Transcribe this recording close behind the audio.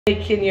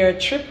Making your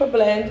triple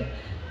blend,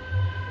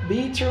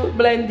 beetroot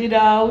blended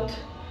out,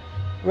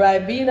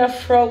 ribena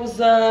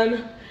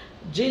frozen,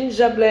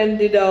 ginger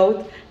blended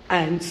out,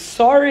 and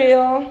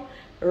sorrel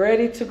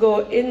ready to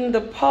go in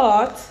the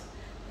pot.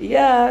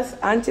 Yes,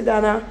 Auntie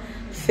Donna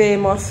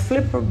famous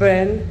flipper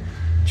blend,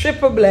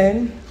 triple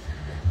blend.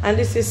 And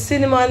this is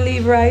cinnamon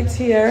leaf right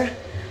here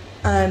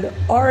and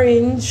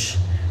orange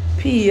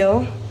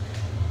peel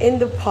in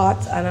the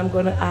pot, and I'm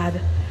gonna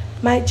add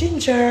my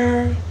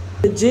ginger.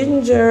 The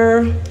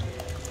ginger,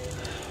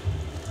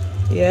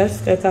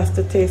 yes, that has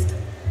the taste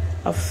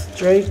of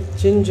straight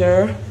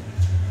ginger.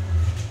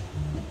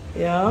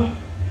 Yeah.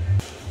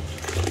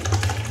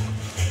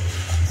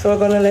 So we're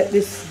gonna let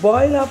this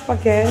boil up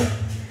again.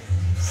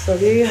 So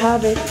there you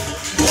have it.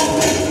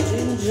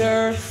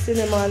 Ginger,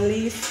 cinnamon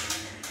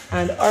leaf,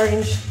 and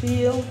orange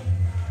peel.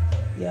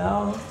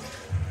 Yeah.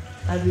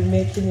 I'll be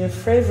making your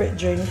favorite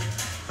drink,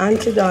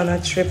 Auntie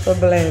Donna triple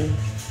blend.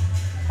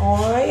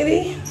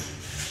 Alrighty.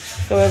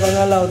 So we're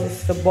gonna allow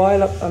this to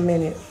boil up a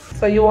minute.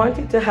 So you want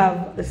it to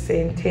have the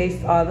same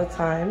taste all the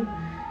time.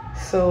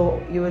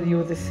 So you would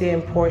use the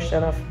same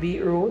portion of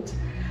beetroot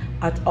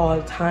at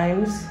all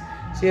times.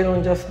 So you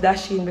don't just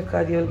dash in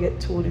because you'll get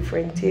two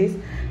different tastes.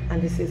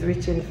 And this is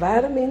rich in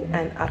vitamin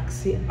and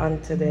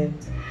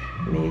antioxidants.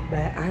 Made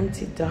by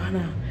Auntie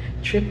Donna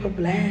triple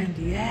blend,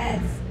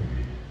 yes.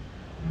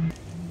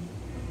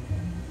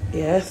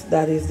 Yes,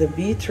 that is the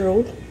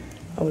beetroot.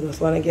 I just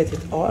want to get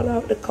it all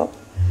out the cup.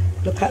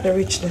 Look at the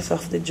richness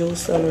of the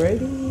juice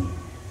already.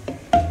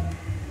 And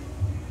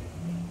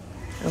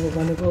we're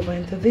going to go over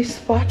into this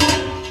pot.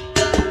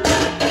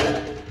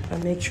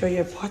 And make sure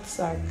your pots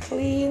are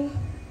clean.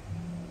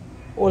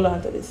 Hold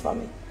on to this for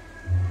me.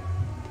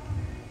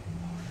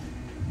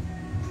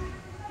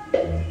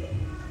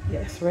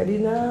 Yes, ready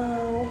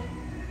now.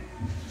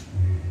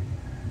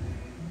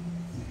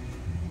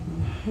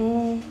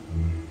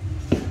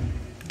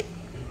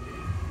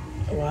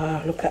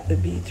 Wow, look at the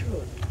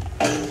beetroot.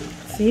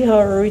 See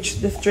how rich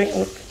this drink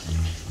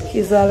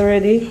is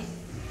already?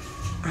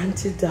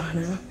 Auntie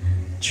Donna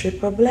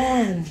triple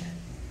blend.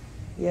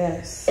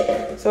 Yes.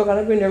 So we're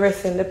gonna bring the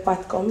rest in the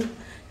pot come.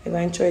 You're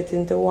going to throw it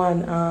into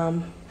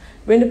one.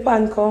 Bring the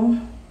pan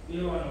come.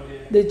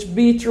 The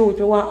beetroot.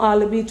 We want all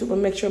the beetroot, but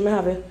make sure we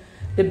have it.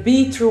 The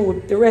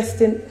beetroot, the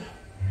rest in.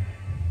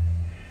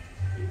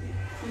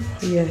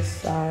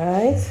 Yes,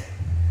 alright.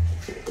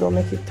 Don't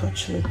make it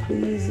touch me,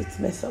 please. It's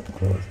messed up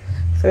close.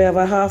 So we have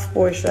a half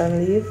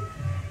portion leaf.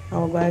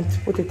 And we're going to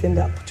put it in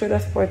that. Put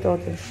that pour it out.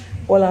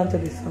 Hold on to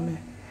this for me.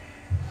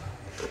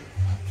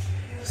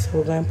 So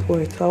we're going to pour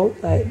it out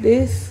like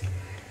this.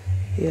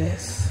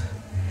 Yes.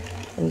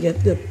 And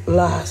get the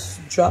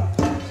last drop.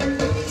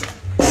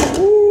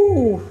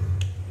 Ooh.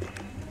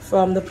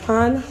 From the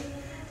pan.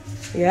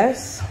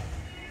 Yes.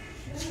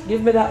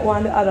 Give me that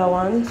one, the other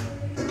one.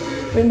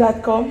 Bring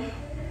that come.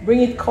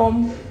 Bring it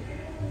come.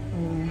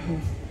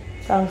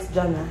 Thanks,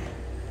 Jana.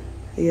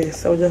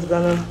 Yes, so we're just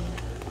gonna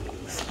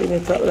spin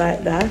it up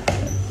like that.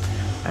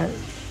 And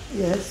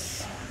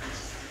yes.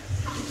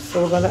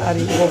 So we're gonna add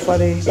it over for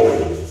the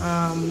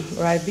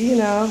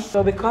ribena.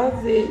 So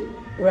because the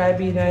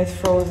ribena is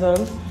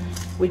frozen,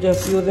 we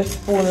just use a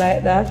spoon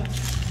like that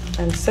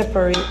and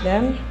separate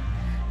them.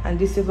 And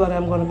this is what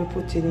I'm gonna be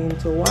putting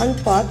into one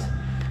pot.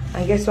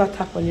 And guess what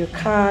happened? You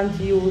can't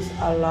use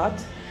a lot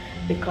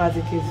because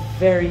it is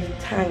very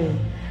tangy.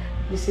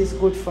 This is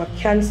good for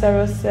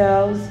cancerous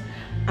cells,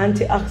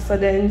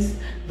 antioxidants,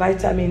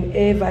 vitamin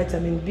A,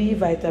 vitamin B,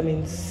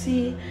 vitamin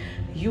C,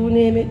 you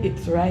name it,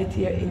 it's right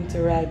here into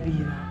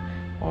ribena.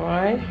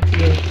 Alright?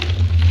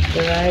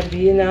 The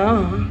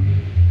ribena.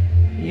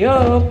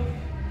 Yup.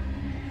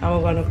 And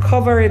we're gonna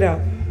cover it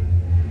up.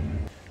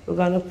 We're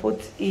gonna put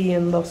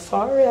in the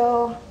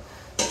sorrel.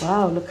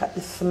 Wow, look at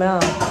the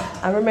smell.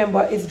 And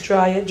remember, it's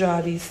dry, you draw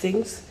these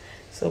things.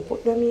 So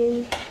put them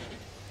in.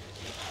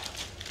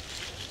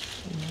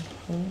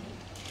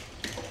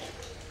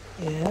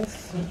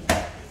 Yes.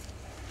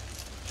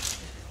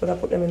 But I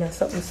put them in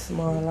something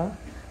smaller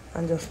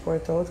and just pour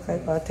it out because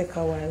it's going to take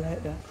a while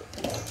like that.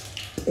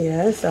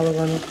 Yes, and we're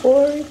going to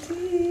pour it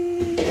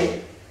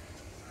in.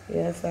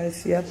 Yes, I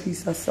see a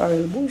piece of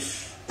sorrel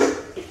bush.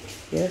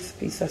 Yes,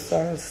 piece of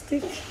sorrel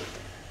stick.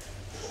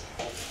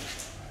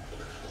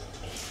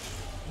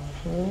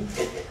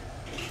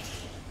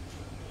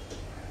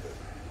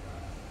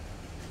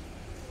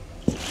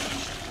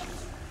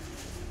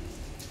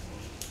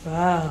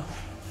 Wow.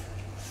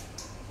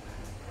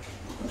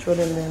 Throw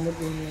them in the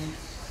bin.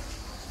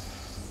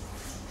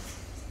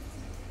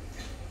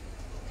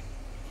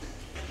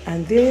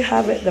 And there you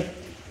have it.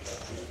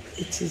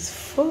 It is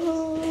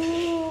full.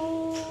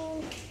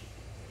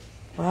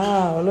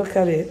 Wow, look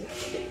at it.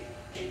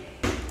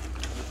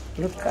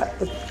 Look at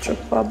the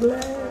triple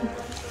blend.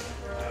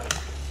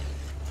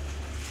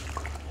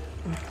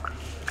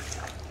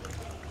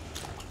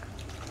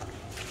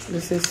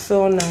 This is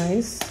so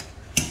nice.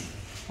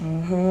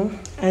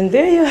 And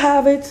there you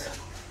have it.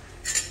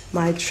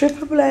 My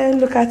triple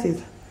blend. Look at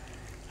it.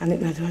 And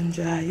it's not done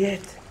dry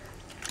yet.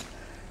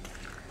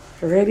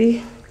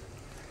 Ready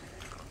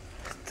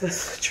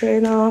Just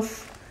train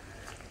off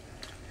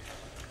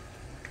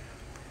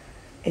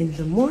in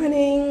the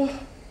morning.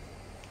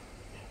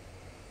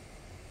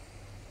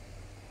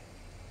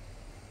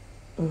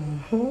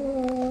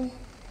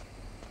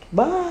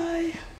 Bye.